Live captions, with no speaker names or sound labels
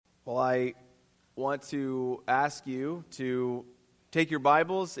Well, I want to ask you to take your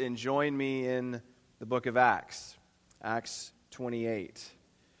Bibles and join me in the book of Acts, Acts 28.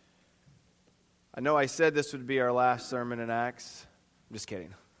 I know I said this would be our last sermon in Acts. I'm just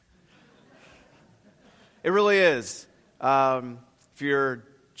kidding. It really is. If you're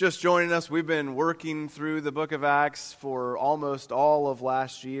just joining us, we've been working through the book of Acts for almost all of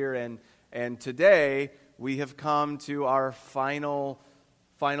last year, and today we have come to our final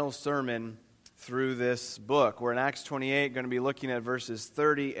sermon through this book. We're in Acts 28, going to be looking at verses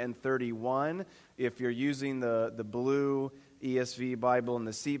 30 and 31. If you're using the blue ESV Bible in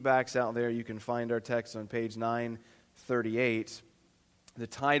the seat backs out there, you can find our text on page 938. The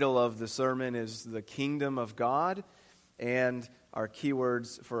title of the sermon is The Kingdom of God, and our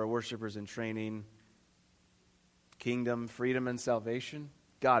keywords for our worshipers in training: kingdom, freedom, and salvation.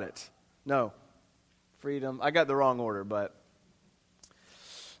 Got it. No, freedom. I got the wrong order, but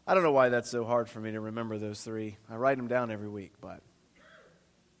I don't know why that's so hard for me to remember those three. I write them down every week, but.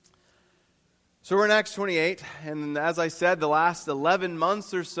 So we're in Acts 28, and as I said, the last 11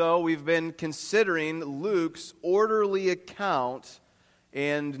 months or so, we've been considering Luke's orderly account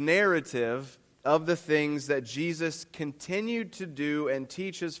and narrative of the things that Jesus continued to do and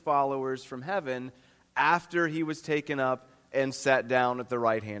teach his followers from heaven after he was taken up and sat down at the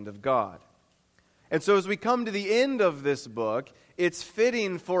right hand of God. And so as we come to the end of this book, it's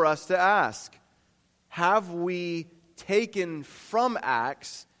fitting for us to ask, have we taken from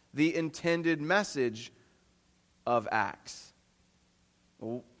Acts the intended message of Acts?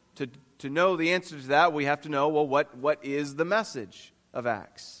 Well, to know the answer to that, we have to know, well, what is the message of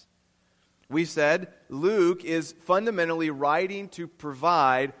Acts? We said Luke is fundamentally writing to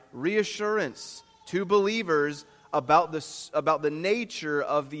provide reassurance to believers about the nature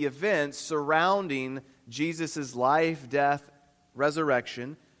of the events surrounding Jesus' life, death,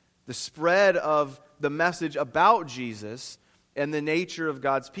 resurrection, the spread of the message about Jesus, and the nature of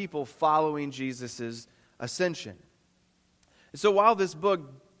God's people following Jesus' ascension. So while this book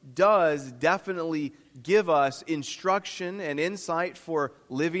does definitely give us instruction and insight for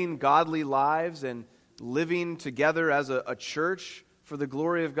living godly lives and living together as a church for the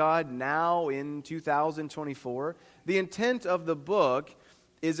glory of God now in 2024, the intent of the book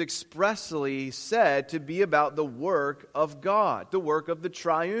is expressly said to be about the work of God, the work of the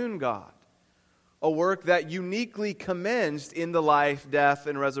triune God, a work that uniquely commenced in the life, death,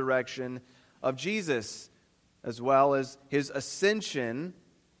 and resurrection of Jesus, as well as his ascension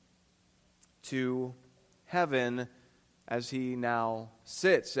to heaven as he now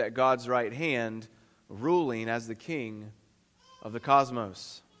sits at God's right hand, ruling as the King of the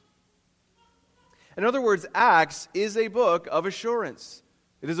cosmos. In other words, Acts is a book of assurance.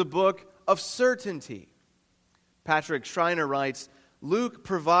 It is a book of certainty. Patrick Schreiner writes, Luke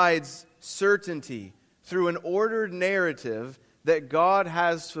provides certainty through an ordered narrative that God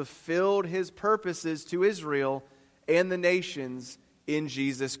has fulfilled his purposes to Israel and the nations in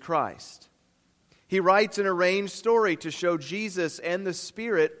Jesus Christ. He writes an arranged story to show Jesus and the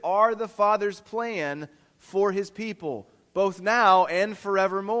Spirit are the Father's plan for his people, both now and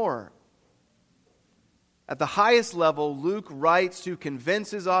forevermore. At the highest level, Luke writes to convince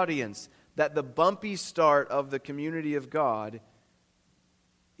his audience that the bumpy start of the community of God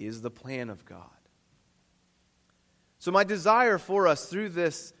is the plan of God. So my desire for us through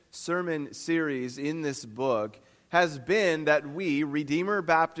this sermon series in this book has been that we, Redeemer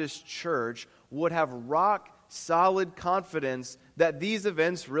Baptist Church, would have rock-solid confidence that these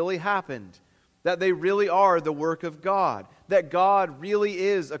events really happened, that they really are the work of God, that God really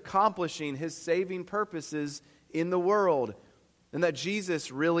is accomplishing his saving purposes in the world, and that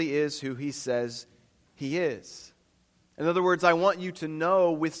Jesus really is who he says he is. In other words, I want you to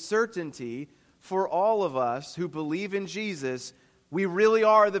know with certainty, for all of us who believe in Jesus, we really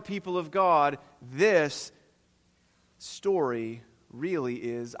are the people of God. This story really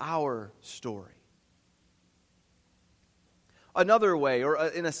is our story. Another way, or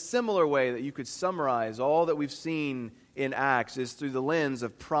in a similar way that you could summarize all that we've seen in Acts, is through the lens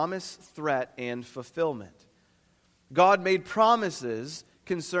of promise, threat, and fulfillment. God made promises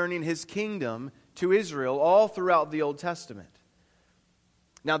concerning his kingdom to Israel all throughout the Old Testament.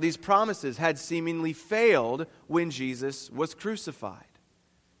 Now, these promises had seemingly failed when Jesus was crucified.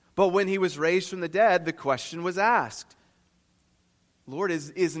 But when he was raised from the dead, the question was asked, Lord,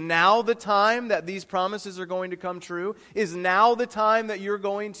 is now the time that these promises are going to come true? Is now the time that you're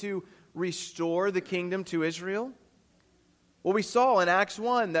going to restore the kingdom to Israel? Well, we saw in Acts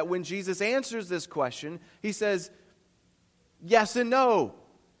 1 that when Jesus answers this question, he says, yes and no,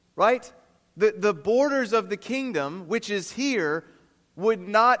 right? The borders of the kingdom, which is here, would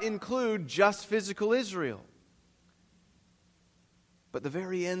not include just physical Israel, but the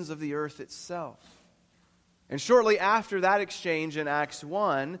very ends of the earth itself. And shortly after that exchange in Acts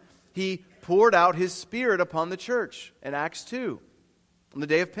 1, He poured out His Spirit upon the church in Acts 2, on the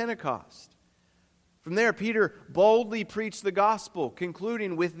day of Pentecost. From there, Peter boldly preached the gospel,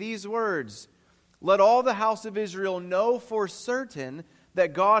 concluding with these words, "Let all the house of Israel know for certain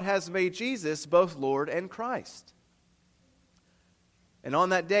that God has made Jesus both Lord and Christ." And on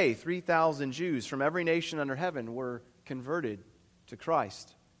that day, 3,000 Jews from every nation under heaven were converted to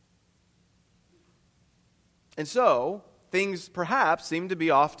Christ. And so, things perhaps seem to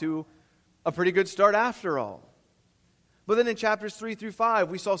be off to a pretty good start after all. But then in chapters 3 through 5,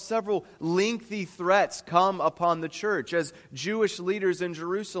 we saw several lengthy threats come upon the church as Jewish leaders in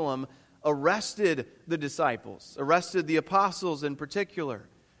Jerusalem arrested the disciples, arrested the apostles in particular,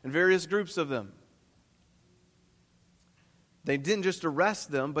 and various groups of them. They didn't just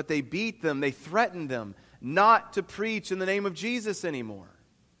arrest them, but they beat them, they threatened them not to preach in the name of Jesus anymore.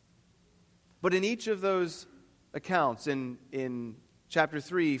 But in each of those accounts, in chapter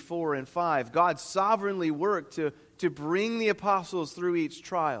 3, 4, and 5, God sovereignly worked to bring the apostles through each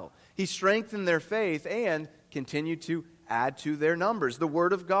trial. He strengthened their faith and continued to add to their numbers. The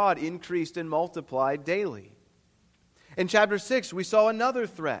Word of God increased and multiplied daily. In chapter 6, we saw another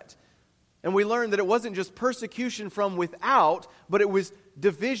threat. And we learned that it wasn't just persecution from without, but it was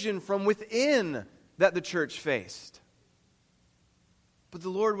division from within that the church faced. But the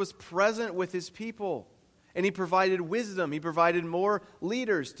Lord was present with His people. And He provided wisdom. He provided more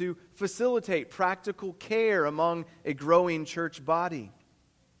leaders to facilitate practical care among a growing church body.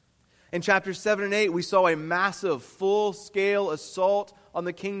 In chapters 7 and 8, we saw a massive, full-scale assault on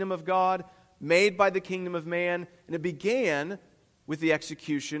the kingdom of God made by the kingdom of man. And it began with the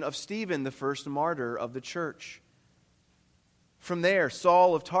execution of Stephen, the first martyr of the church. From there,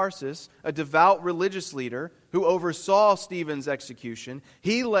 Saul of Tarsus, a devout religious leader who oversaw Stephen's execution,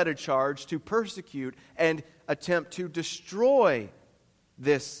 he led a charge to persecute and attempt to destroy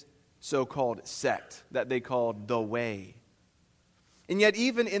this so-called sect that they called the Way. And yet,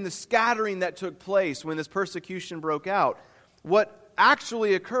 even in the scattering that took place when this persecution broke out, what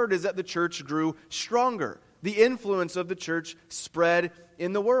actually occurred is that the church grew stronger. The influence of the church spread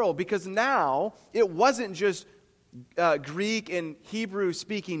in the world, because now it wasn't just Greek and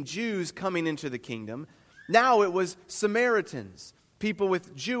Hebrew-speaking Jews coming into the kingdom. Now it was Samaritans, people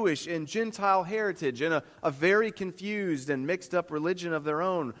with Jewish and Gentile heritage and a very confused and mixed up religion of their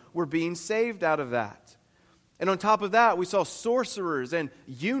own were being saved out of that. And on top of that, we saw sorcerers and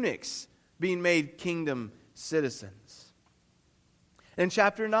eunuchs being made kingdom citizens. In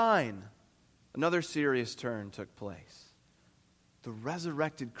chapter 9, another serious turn took place. The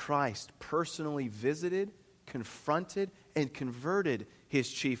resurrected Christ personally visited, confronted, and converted His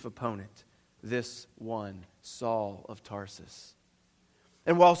chief opponent, this one, Saul of Tarsus.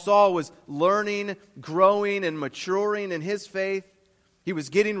 And while Saul was learning, growing, and maturing in his faith, he was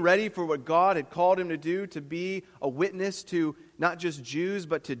getting ready for what God had called him to do, to be a witness to not just Jews,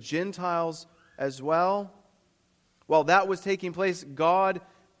 but to Gentiles as well. While that was taking place, God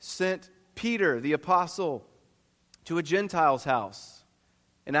sent Peter, the apostle, to a Gentile's house.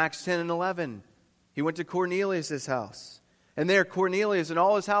 In Acts 10 and 11, he went to Cornelius' house. And there Cornelius and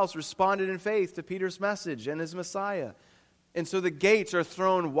all his house responded in faith to Peter's message and his Messiah. And so the gates are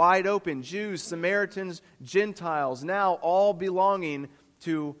thrown wide open. Jews, Samaritans, Gentiles, now all belonging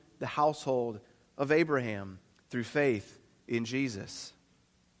to the household of Abraham through faith in Jesus.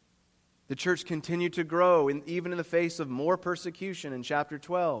 The church continued to grow, even in the face of more persecution in chapter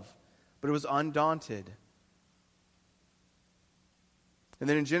 12. But it was undaunted. And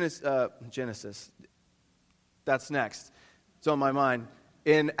then in Genesis, that's next. It's on my mind.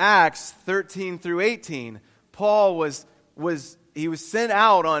 In Acts 13 through 18, Paul was sent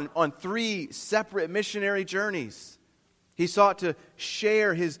out on 3 separate missionary journeys. He sought to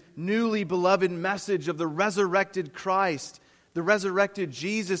share his newly beloved message of the resurrected Christ, the resurrected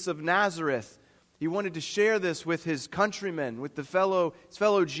Jesus of Nazareth. He wanted to share this with his countrymen, with his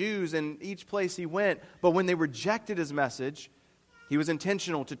fellow Jews in each place he went. But when they rejected his message, he was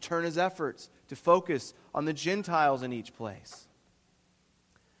intentional to turn his efforts to focus on the Gentiles in each place.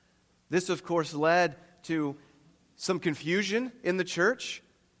 This, of course, led to some confusion in the church.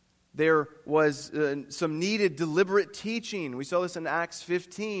 There was some needed deliberate teaching. We saw this in Acts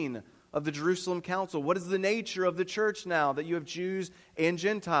 15 of the Jerusalem Council. What is the nature of the church now that you have Jews and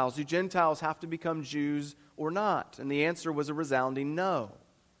Gentiles? Do Gentiles have to become Jews or not? And the answer was a resounding no.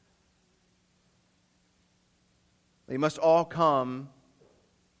 They must all come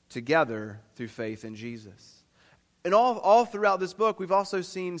together through faith in Jesus. And all throughout this book, we've also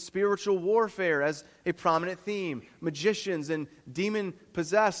seen spiritual warfare as a prominent theme. Magicians and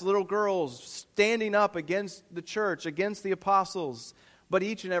demon-possessed little girls standing up against the church, against the apostles. But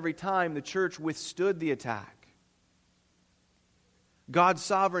each and every time, the church withstood the attack. God's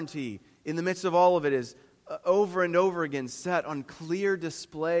sovereignty in the midst of all of it is over and over again set on clear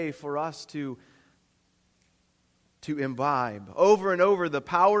display for us to imbibe. Over and over, the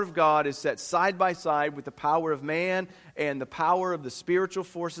power of God is set side by side with the power of man and the power of the spiritual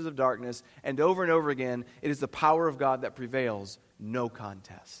forces of darkness. And over again, it is the power of God that prevails. No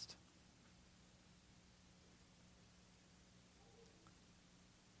contest.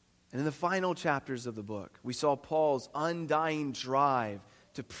 And in the final chapters of the book, we saw Paul's undying drive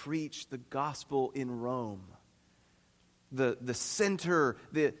to preach the gospel in Rome. The center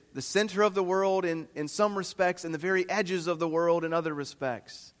of the world in some respects, and the very edges of the world in other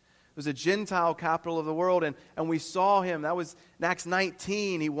respects. It was a Gentile capital of the world, and we saw him. That was in Acts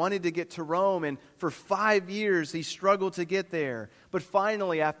 19. He wanted to get to Rome, and for 5 years he struggled to get there. But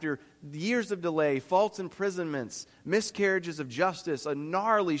finally, after years of delay, false imprisonments, miscarriages of justice, a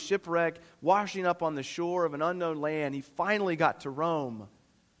gnarly shipwreck washing up on the shore of an unknown land, he finally got to Rome,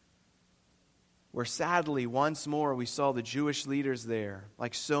 where sadly, once more, we saw the Jewish leaders there,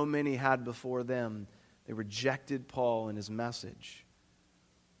 like so many had before them. They rejected Paul and his message.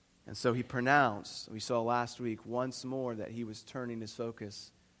 And so he pronounced, we saw last week, once more that he was turning his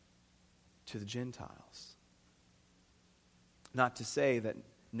focus to the Gentiles. Not to say that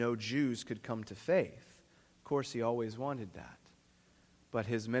no Jews could come to faith. Of course, he always wanted that. But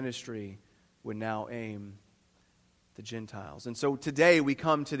his ministry would now aim the Gentiles. And so today we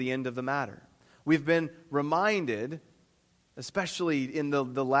come to the end of the matter. We've been reminded, especially in the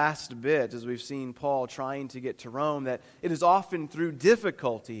last bit, as we've seen Paul trying to get to Rome, that it is often through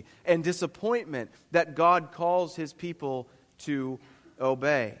difficulty and disappointment that God calls his people to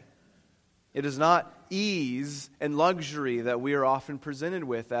obey. It is not ease and luxury that we are often presented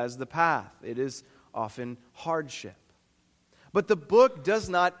with as the path. It is often hardship. But the book does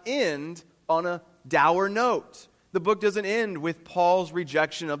not end on a dour note. The book doesn't end with Paul's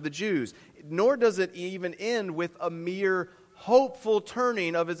rejection of the Jews, nor does it even end with a mere hopeful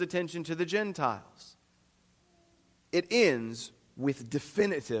turning of his attention to the Gentiles. It ends with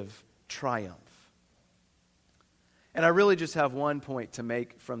definitive triumph. And I really just have one point to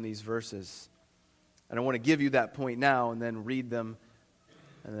make from these verses. And I want to give you that point now and then read them,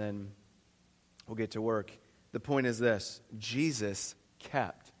 and then we'll get to work. The point is this: Jesus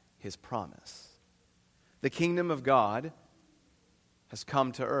kept his promise. The kingdom of God has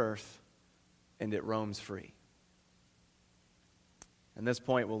come to earth, and it roams free. And this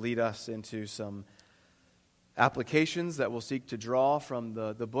point will lead us into some applications that we'll seek to draw from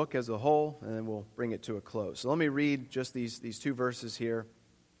the book as a whole, and then we'll bring it to a close. So let me read just these two verses here.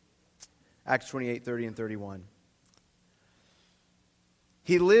 Acts 28, 30 and 31.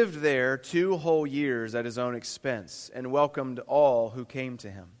 He lived there 2 whole years at his own expense and welcomed all who came to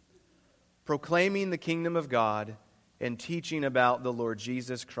him, proclaiming the kingdom of God and teaching about the Lord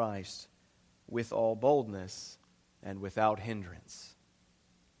Jesus Christ with all boldness and without hindrance.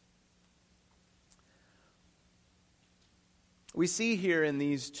 We see here in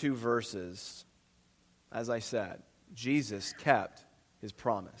these 2 verses, as I said, Jesus kept his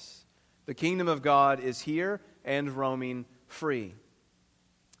promise. The kingdom of God is here and roaming free.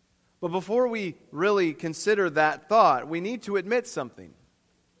 But before we really consider that thought, we need to admit something.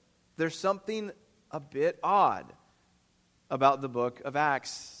 There's something a bit odd about the book of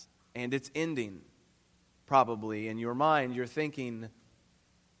Acts and its ending. Probably in your mind, you're thinking,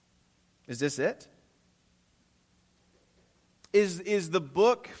 is this it? Is the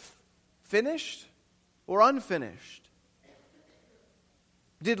book finished or unfinished?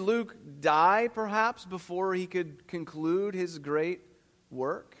 Did Luke die, perhaps, before he could conclude his great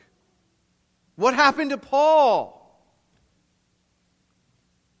work? What happened to Paul?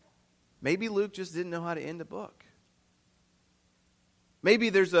 Maybe Luke just didn't know how to end a book. Maybe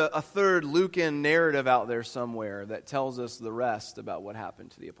there's a third Lucan narrative out there somewhere that tells us the rest about what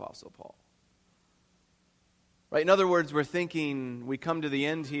happened to the Apostle Paul. Right? In other words, we're thinking, we come to the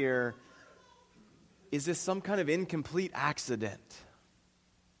end here, is this some kind of incomplete accident?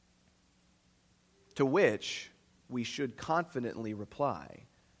 To which we should confidently reply,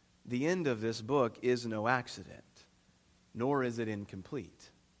 the end of this book is no accident, nor is it incomplete.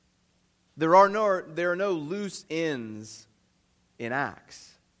 There are no loose ends in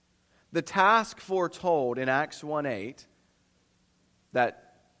Acts. The task foretold in Acts 1:8, that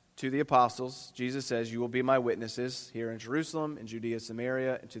to the apostles, Jesus says, "You will be my witnesses here in Jerusalem, in Judea,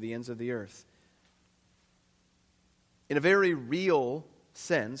 Samaria, and to the ends of the earth." in a very real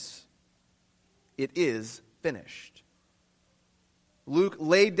sense, it is finished. Luke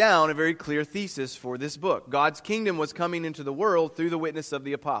laid down a very clear thesis for this book. God's kingdom was coming into the world through the witness of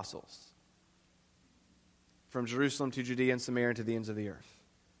the apostles, from Jerusalem to Judea and Samaria and to the ends of the earth.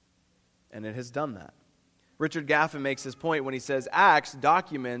 And it has done that. Richard Gaffin makes this point when he says, Acts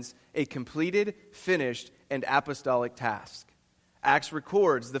documents a completed, finished, and apostolic task. Acts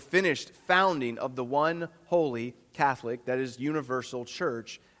records the finished founding of the one holy Catholic, that is, universal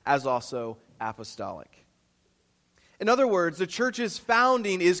church, as also apostolic. In other words, the church's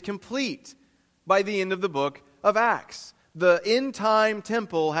founding is complete by the end of the book of Acts. The end-time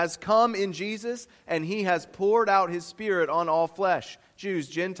temple has come in Jesus, and He has poured out His Spirit on all flesh, Jews,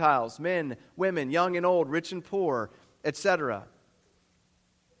 Gentiles, men, women, young and old, rich and poor, etc.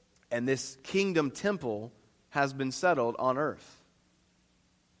 And this kingdom temple has been settled on earth.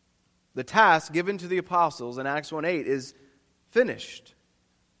 The task given to the apostles in Acts 1:8 is finished.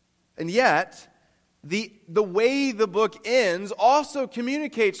 And yet, the way the book ends also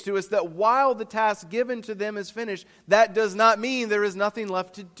communicates to us that while the task given to them is finished, that does not mean there is nothing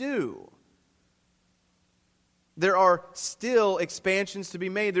left to do. There are still expansions to be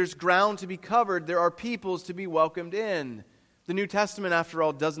made. There's ground to be covered. There are peoples to be welcomed in. The New Testament, after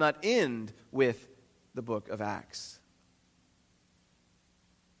all, does not end with the book of Acts.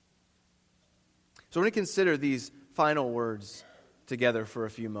 So we're going to consider these final words together for a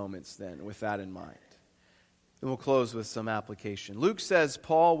few moments then, with that in mind. And we'll close with some application. Luke says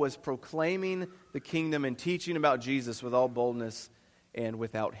Paul was proclaiming the kingdom and teaching about Jesus with all boldness and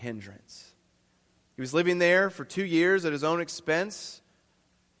without hindrance. He was living there for 2 years at his own expense,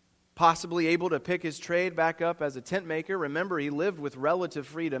 possibly able to pick his trade back up as a tent maker. Remember, he lived with relative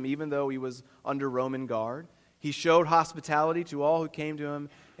freedom even though he was under Roman guard. He showed hospitality to all who came to him,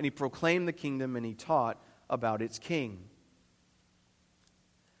 and he proclaimed the kingdom and he taught about its king.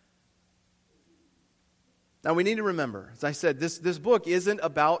 Now we need to remember, as I said, this book isn't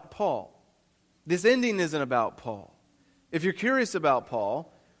about Paul. This ending isn't about Paul. If you're curious about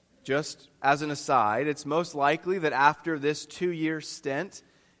Paul, just as an aside, it's most likely that after this 2-year stint,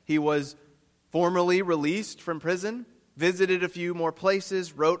 he was formally released from prison, visited a few more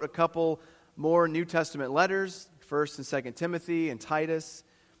places, wrote a couple more New Testament letters, 1st and 2nd Timothy and Titus.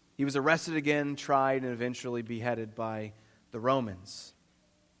 He was arrested again, tried, and eventually beheaded by the Romans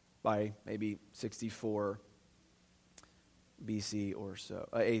by maybe 64 BC or so,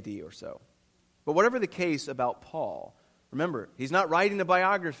 AD or so. But whatever the case about Paul, remember, he's not writing a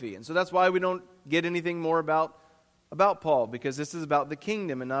biography, and so that's why we don't get anything more about Paul, because this is about the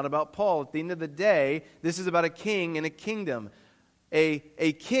kingdom and not about Paul. At the end of the day, this is about a king and a kingdom.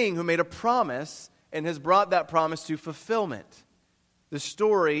 A king who made a promise and has brought that promise to fulfillment. The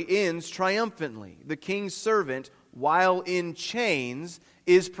story ends triumphantly. The king's servant, while in chains,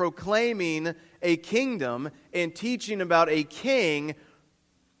 is proclaiming a kingdom and teaching about a king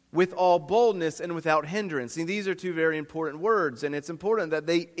with all boldness and without hindrance. See, these are two very important words, and it's important that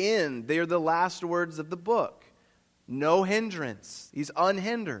they end. They are the last words of the book. No hindrance. He's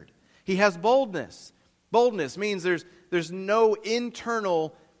unhindered. He has boldness. Boldness means there's no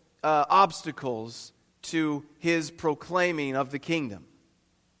internal obstacles to his proclaiming of the kingdom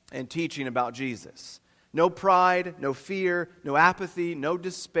and teaching about Jesus. No pride, no fear, no apathy, no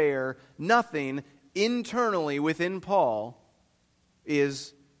despair. Nothing internally within Paul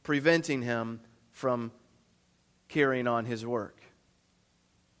is preventing him from carrying on his work.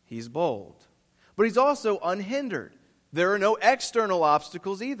 He's bold. But he's also unhindered. There are no external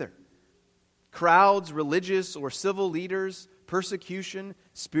obstacles either. Crowds, religious or civil leaders, persecution,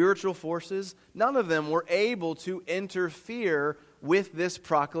 spiritual forces, none of them were able to interfere with this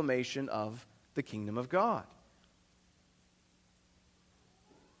proclamation of the kingdom of God.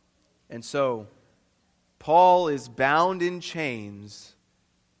 And so, Paul is bound in chains,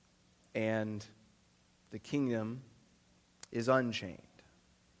 and the kingdom is unchained.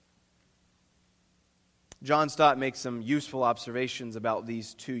 John Stott makes some useful observations about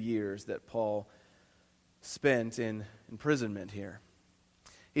these 2 years that Paul spent in imprisonment here.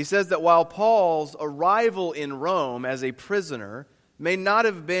 He says that while Paul's arrival in Rome as a prisoner may not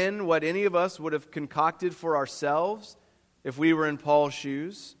have been what any of us would have concocted for ourselves if we were in Paul's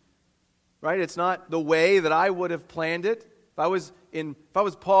shoes, right? It's not the way that I would have planned it. If I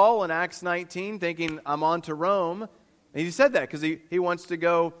was Paul in Acts 19 thinking, I'm on to Rome, and he said that because he wants to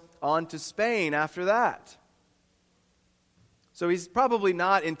go on to Spain after that. So he's probably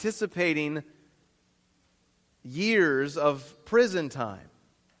not anticipating years of prison time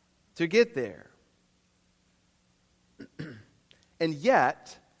to get there. And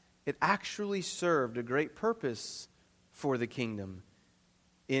yet, it actually served a great purpose for the kingdom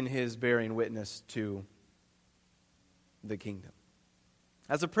in his bearing witness to the kingdom.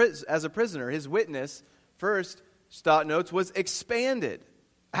 As a prisoner, his witness, first, Stott notes, was expanded,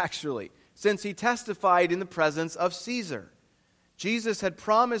 actually, since he testified in the presence of Caesar. Jesus had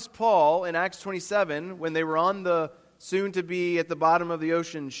promised Paul in Acts 27, when they were on the soon-to-be at the bottom of the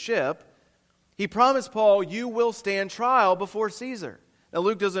ocean ship, he promised Paul, you will stand trial before Caesar. Now,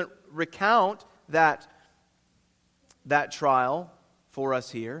 Luke doesn't recount that trial for us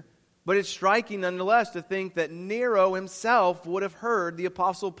here, but it's striking nonetheless to think that Nero himself would have heard the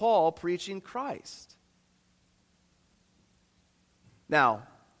Apostle Paul preaching Christ. Now,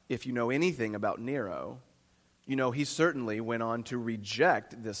 if you know anything about Nero, you know he certainly went on to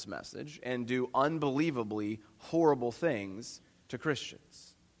reject this message and do unbelievably horrible things to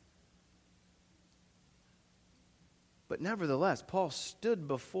Christians. But nevertheless, Paul stood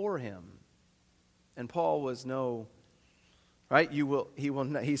before him, and Paul was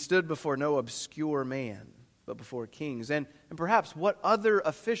he stood before no obscure man, but before kings. And perhaps what other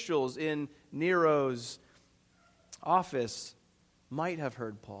officials in Nero's office might have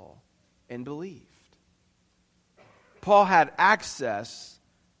heard Paul and believed. Paul had access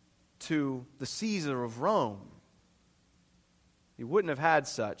to the Caesar of Rome. He wouldn't have had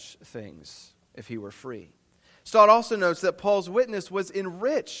such things if he were free. Stott also notes that Paul's witness was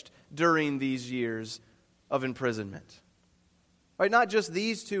enriched during these years of imprisonment. Right, not just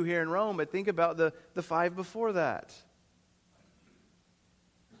these two here in Rome, but think about the 5 before that.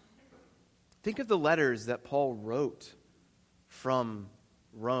 Think of the letters that Paul wrote from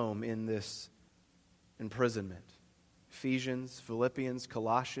Rome in this imprisonment. Ephesians, Philippians,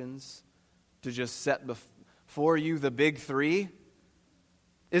 Colossians, to just set before you the big 3.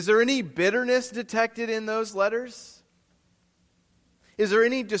 Is there any bitterness detected in those letters? Is there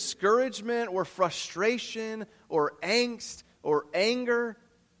any discouragement or frustration or angst or anger?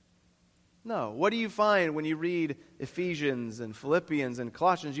 No. What do you find when you read Ephesians and Philippians and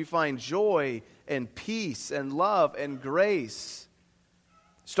Colossians? You find joy and peace and love and grace.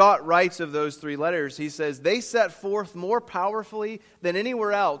 Stott writes of those 3 letters, he says, they set forth more powerfully than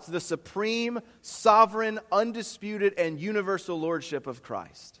anywhere else the supreme, sovereign, undisputed, and universal lordship of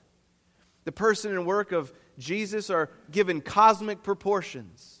Christ. The person and work of Jesus are given cosmic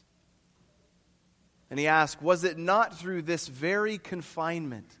proportions. And he asks, was it not through this very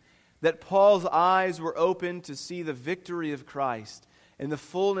confinement that Paul's eyes were opened to see the victory of Christ and the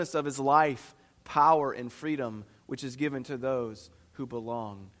fullness of his life, power, and freedom, which is given to those who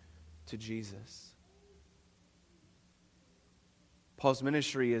belong to Jesus? Paul's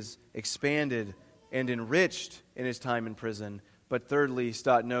ministry is expanded and enriched in his time in prison. But thirdly,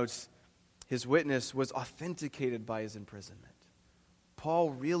 Stott notes, his witness was authenticated by his imprisonment.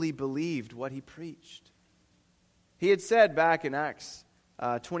 Paul really believed what he preached. He had said back in Acts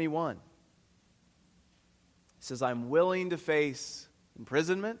 21, he says, I'm willing to face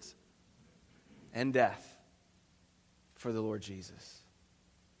imprisonment and death for the Lord Jesus.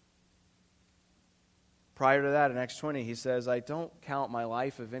 Prior to that, in Acts 20, he says, I don't count my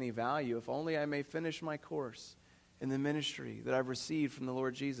life of any value, if only I may finish my course in the ministry that I've received from the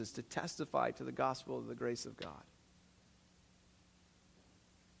Lord Jesus to testify to the gospel of the grace of God.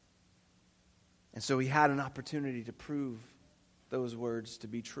 And so he had an opportunity to prove those words to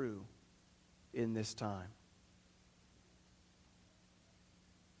be true in this time.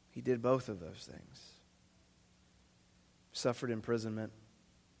 He did both of those things. Suffered imprisonment.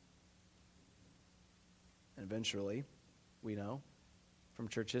 And eventually, we know from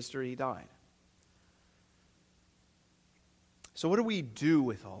church history, he died. So what do we do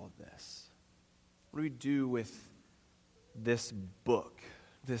with all of this? What do we do with this book,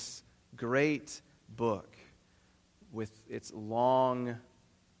 this great book with its long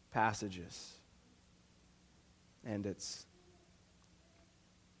passages and its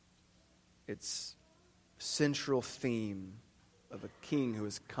central theme of a king who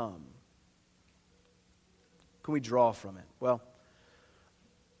has come? Can we draw from it? Well,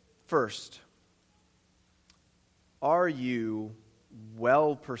 first, are you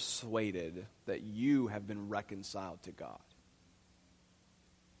well persuaded that you have been reconciled to God?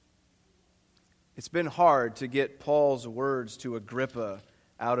 It's been hard to get Paul's words to Agrippa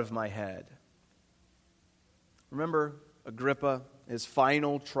out of my head. Remember Agrippa, his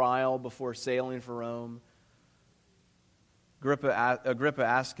final trial before sailing for Rome? Agrippa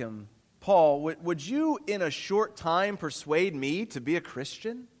asked him, Paul, would you in a short time persuade me to be a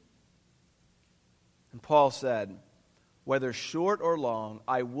Christian? And Paul said, whether short or long,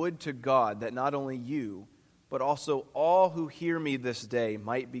 I would to God that not only you, but also all who hear me this day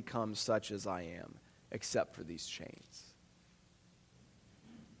might become such as I am, except for these chains.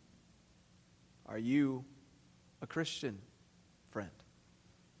 Are you a Christian, friend?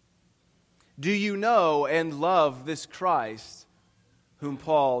 Do you know and love this Christ whom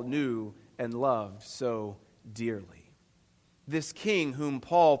Paul knew and loved so dearly? This King whom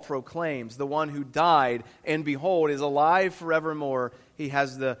Paul proclaims, the one who died and behold is alive forevermore. He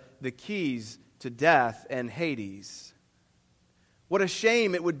has the keys to death and Hades. What a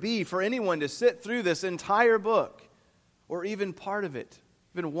shame it would be for anyone to sit through this entire book, or even part of it,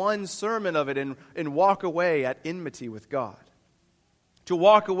 even one sermon of it, and walk away at enmity with God. To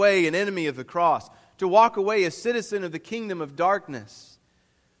walk away an enemy of the cross. To walk away a citizen of the kingdom of darkness.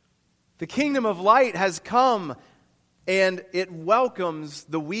 The kingdom of light has come, and it welcomes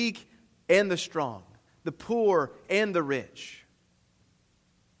the weak and the strong, the poor and the rich.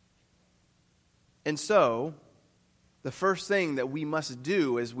 And so, the first thing that we must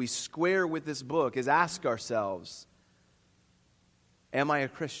do as we square with this book is ask ourselves, am I a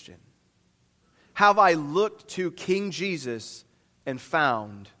Christian? Have I looked to King Jesus and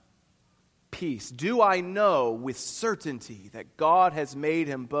found peace? Do I know with certainty that God has made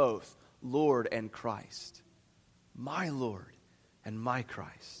him both Lord and Christ? My Lord and my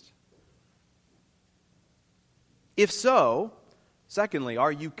Christ. If so, secondly,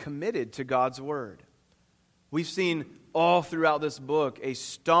 are you committed to God's Word? We've seen all throughout this book a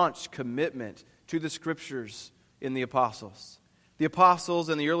staunch commitment to the Scriptures in the apostles. The apostles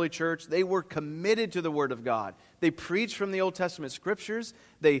in the early church, they were committed to the Word of God. They preached from the Old Testament Scriptures.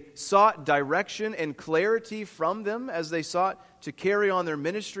 They sought direction and clarity from them as they sought to carry on their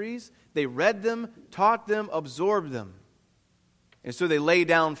ministries. They read them, taught them, absorbed them. And so they lay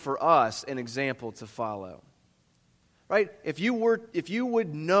down for us an example to follow. Right? If you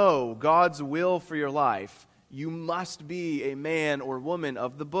would know God's will for your life, you must be a man or woman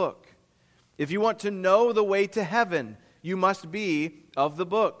of the book. If you want to know the way to heaven, you must be of the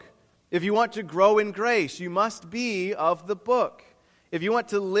book. If you want to grow in grace, you must be of the book. If you want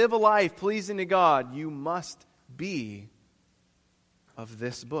to live a life pleasing to God, you must be of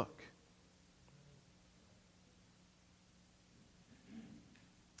this book.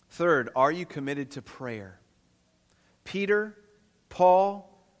 Third, are you committed to prayer? Peter,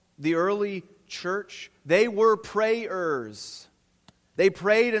 Paul, the early church, they were prayers. They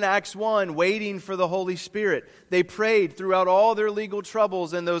prayed in Acts 1, waiting for the Holy Spirit. They prayed throughout all their legal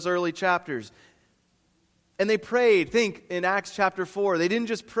troubles in those early chapters. And they prayed, think in Acts chapter 4, they didn't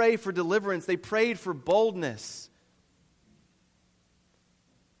just pray for deliverance, they prayed for boldness.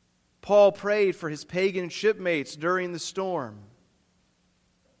 Paul prayed for his pagan shipmates during the storm.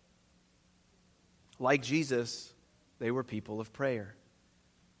 Like Jesus, they were people of prayer.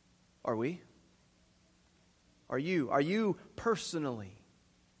 Are we? Are you? Are you personally?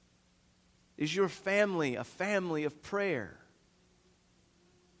 Is your family a family of prayer?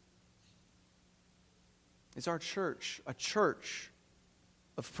 Is our church a church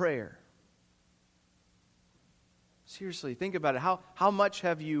of prayer? Seriously, think about it. How much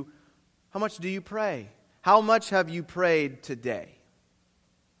do you pray? How much have you prayed today?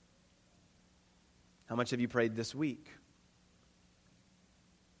 How much have you prayed this week?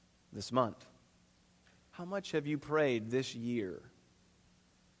 This month? How much have you prayed this year?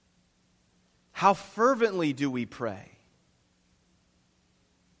 How fervently do we pray?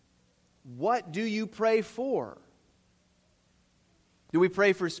 What do you pray for? Do we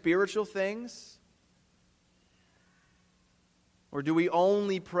pray for spiritual things? Or do we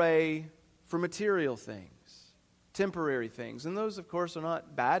only pray for material things, temporary things? And those, of course, are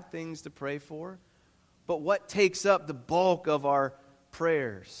not bad things to pray for. But what takes up the bulk of our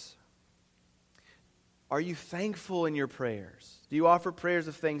prayers? Are you thankful in your prayers? Do you offer prayers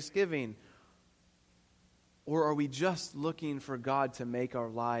of thanksgiving? Or are we just looking for God to make our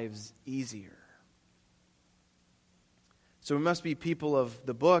lives easier? So we must be people of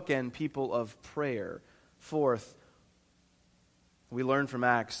the book and people of prayer. Fourth, we learn from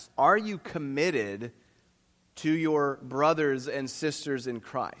Acts, are you committed to your brothers and sisters in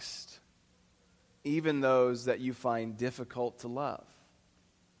Christ, even those that you find difficult to love?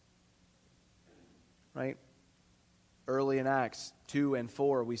 Right? Early in Acts 2 and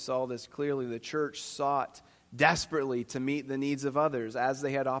 4, we saw this clearly. The church sought desperately to meet the needs of others as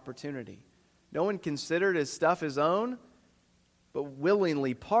they had opportunity. No one considered his stuff his own, but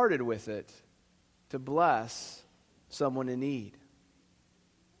willingly parted with it to bless someone in need.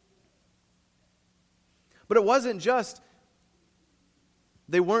 But it wasn't just,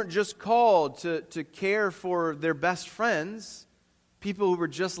 they weren't just called to care for their best friends, people who were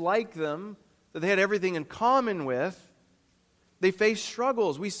just like them, that they had everything in common with. They faced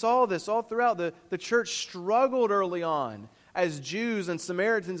struggles. We saw this all throughout. The church struggled early on as Jews and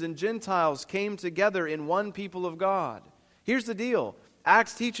Samaritans and Gentiles came together in one people of God. Here's the deal.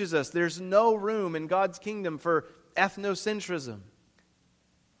 Acts teaches us there's no room in God's kingdom for ethnocentrism.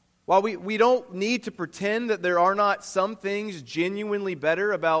 While we don't need to pretend that there are not some things genuinely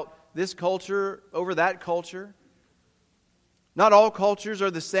better about this culture over that culture, not all cultures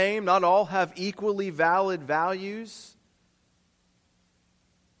are the same, not all have equally valid values.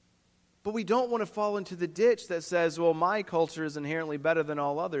 But we don't want to fall into the ditch that says, well, my culture is inherently better than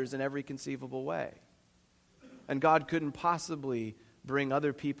all others in every conceivable way. And God couldn't possibly bring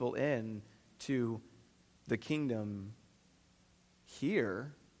other people in to the kingdom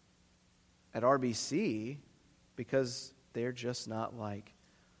here at RBC because they're just not like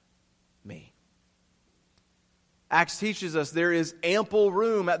me. Acts teaches us there is ample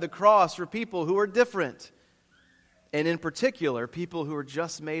room at the cross for people who are different. And in particular, people who are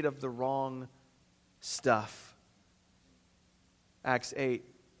just made of the wrong stuff. Acts 8,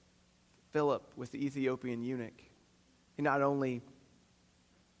 Philip with the Ethiopian eunuch. He not only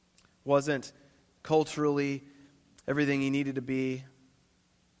wasn't culturally everything he needed to be,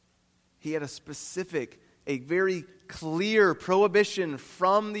 he had a very clear prohibition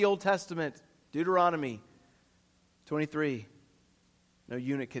from the Old Testament, Deuteronomy 23. No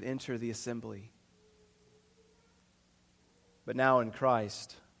eunuch could enter the assembly. But now in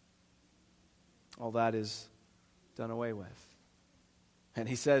Christ, all that is done away with. And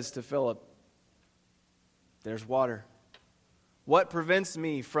he says to Philip, there's water. What prevents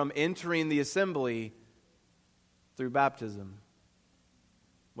me from entering the assembly through baptism?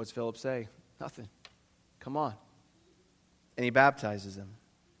 What's Philip say? Nothing. Come on. And he baptizes him.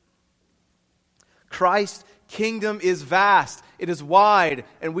 Christ's kingdom is vast. It is wide,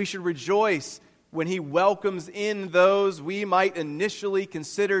 and we should rejoice when he welcomes in those we might initially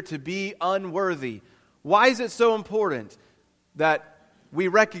consider to be unworthy. Why is it so important that we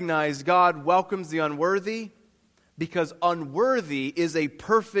recognize God welcomes the unworthy? Because unworthy is a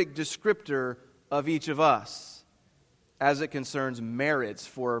perfect descriptor of each of us as it concerns merits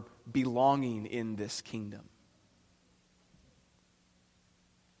for belonging in this kingdom.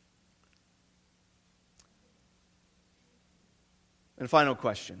 And final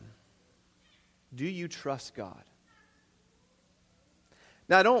question. Do you trust God?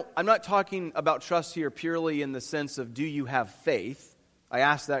 Now, I'm not talking about trust here purely in the sense of do you have faith? I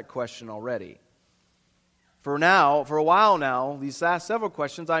asked that question already. For a while now, these last several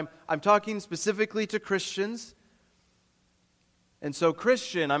questions, I'm talking specifically to Christians. And so,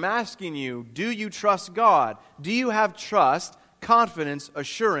 Christian, I'm asking you, do you trust God? Do you have trust, confidence,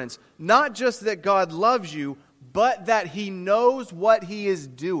 assurance, not just that God loves you, but that He knows what He is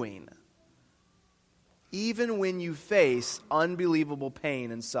doing, even when you face unbelievable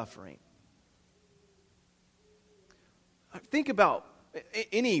pain and suffering? Think about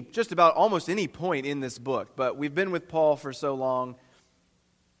just about almost any point in this book, but we've been with Paul for so long.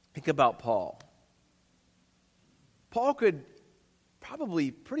 Think about Paul. Paul could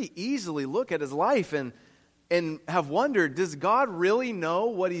probably pretty easily look at his life and have wondered, does God really know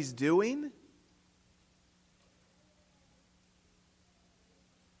what He's doing?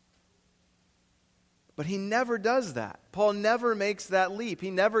 But he never does that. Paul never makes that leap.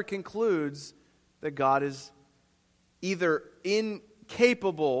 He never concludes that God is either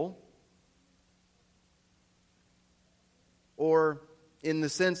incapable or in the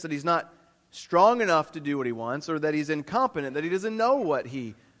sense that He's not strong enough to do what He wants, or that He's incompetent, that He doesn't know what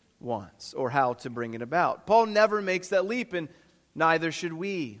He wants or how to bring it about. Paul never makes that leap, and neither should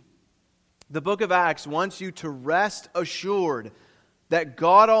we. The book of Acts wants you to rest assured that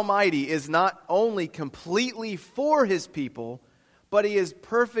God Almighty is not only completely for His people, but He is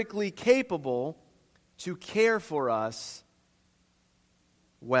perfectly capable to care for us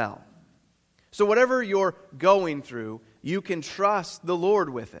well. So whatever you're going through, you can trust the Lord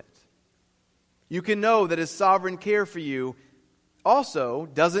with it. You can know that His sovereign care for you also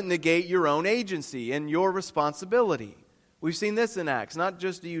doesn't negate your own agency and your responsibility. We've seen this in Acts. Not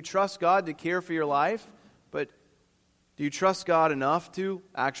just do you trust God to care for your life, but do you trust God enough to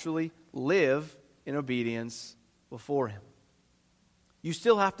actually live in obedience before Him? You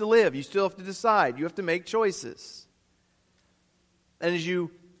still have to live. You still have to decide. You have to make choices. And as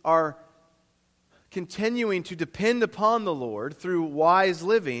you are continuing to depend upon the Lord through wise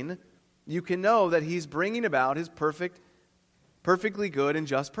living, you can know that He's bringing about His perfectly good and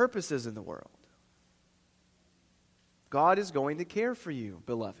just purposes in the world. God is going to care for you,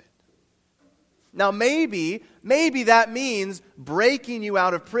 beloved. Now maybe that means breaking you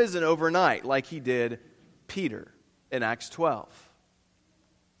out of prison overnight, like He did Peter in Acts 12.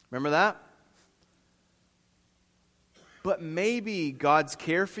 Remember that? But maybe God's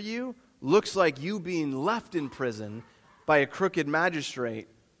care for you looks like you being left in prison by a crooked magistrate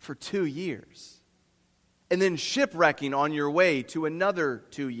for 2 years. And then shipwrecking on your way to another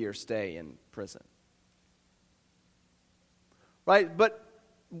 2-year stay in prison. Right? But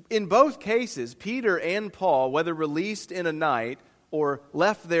in both cases, Peter and Paul, whether released in a night or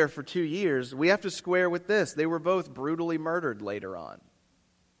left there for 2 years, we have to square with this. They were both brutally murdered later on.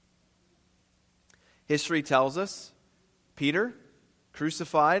 History tells us Peter,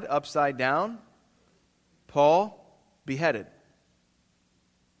 crucified upside down. Paul, beheaded.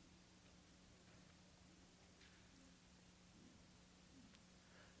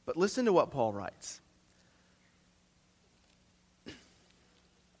 But listen to what Paul writes.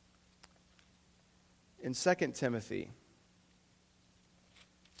 In 2 Timothy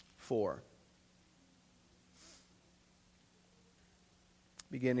 4,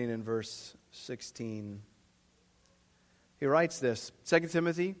 beginning in verse 16, he writes this. 2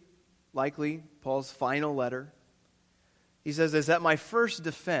 Timothy, likely Paul's final letter. He says, "As at my first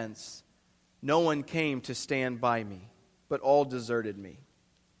defense, no one came to stand by me, but all deserted me."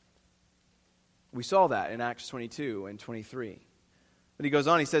 We saw that in Acts 22 and 23. But he goes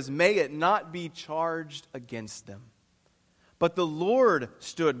on, he says, "May it not be charged against them. But the Lord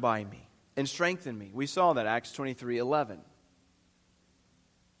stood by me and strengthened me." We saw that, Acts 23:11.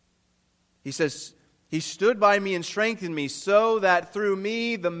 He says, "He stood by me and strengthened me so that through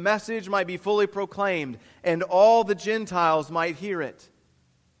me the message might be fully proclaimed and all the Gentiles might hear it.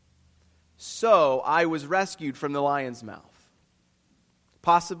 So I was rescued from the lion's mouth."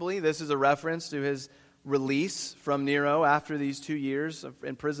 Possibly this is a reference to his release from Nero after these 2 years of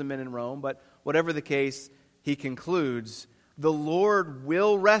imprisonment in Rome. But whatever the case, he concludes, "The Lord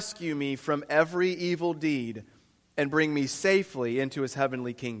will rescue me from every evil deed and bring me safely into His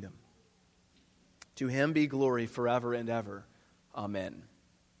heavenly kingdom. To Him be glory forever and ever. Amen."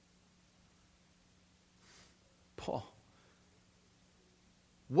 Paul,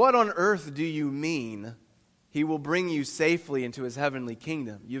 what on earth do you mean He will bring you safely into His heavenly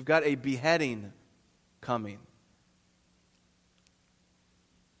kingdom? You've got a beheading coming.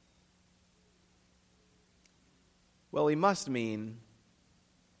 Well, he must mean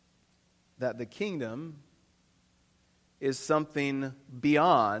that the kingdom is something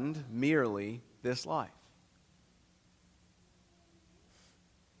beyond merely this life.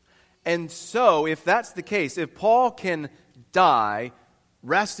 And so, if that's the case, if Paul can die,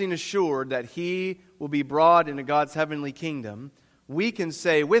 resting assured that he will be brought into God's heavenly kingdom, we can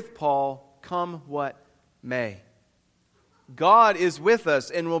say with Paul, "Come what may." God is with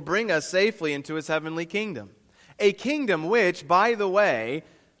us and will bring us safely into His heavenly kingdom. A kingdom which, by the way,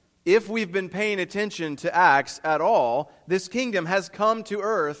 if we've been paying attention to Acts at all, this kingdom has come to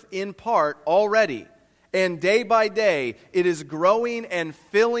earth in part already. And day by day, it is growing and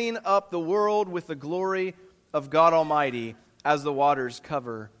filling up the world with the glory of God Almighty as the waters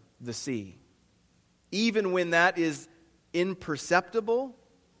cover the sea. Even when that is imperceptible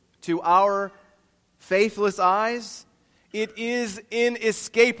to our faithless eyes, it is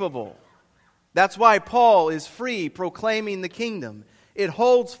inescapable. That's why Paul is free proclaiming the kingdom. It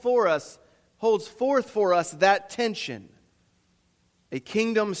holds forth for us that tension. A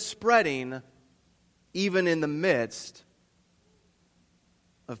kingdom spreading even in the midst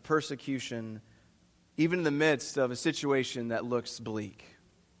of persecution, even in the midst of a situation that looks bleak.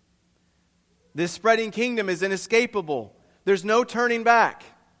 This spreading kingdom is inescapable. There's no turning back.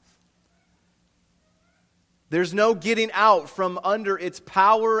 There's no getting out from under its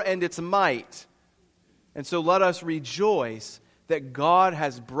power and its might. And so let us rejoice that God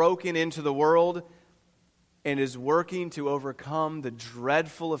has broken into the world and is working to overcome the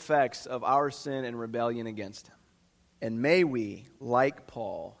dreadful effects of our sin and rebellion against Him. And may we, like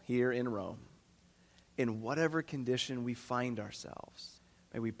Paul here in Rome, in whatever condition we find ourselves,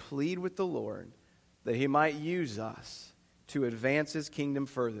 may we plead with the Lord that He might use us to advance His kingdom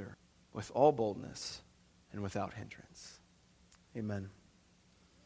further with all boldness and without hindrance. Amen.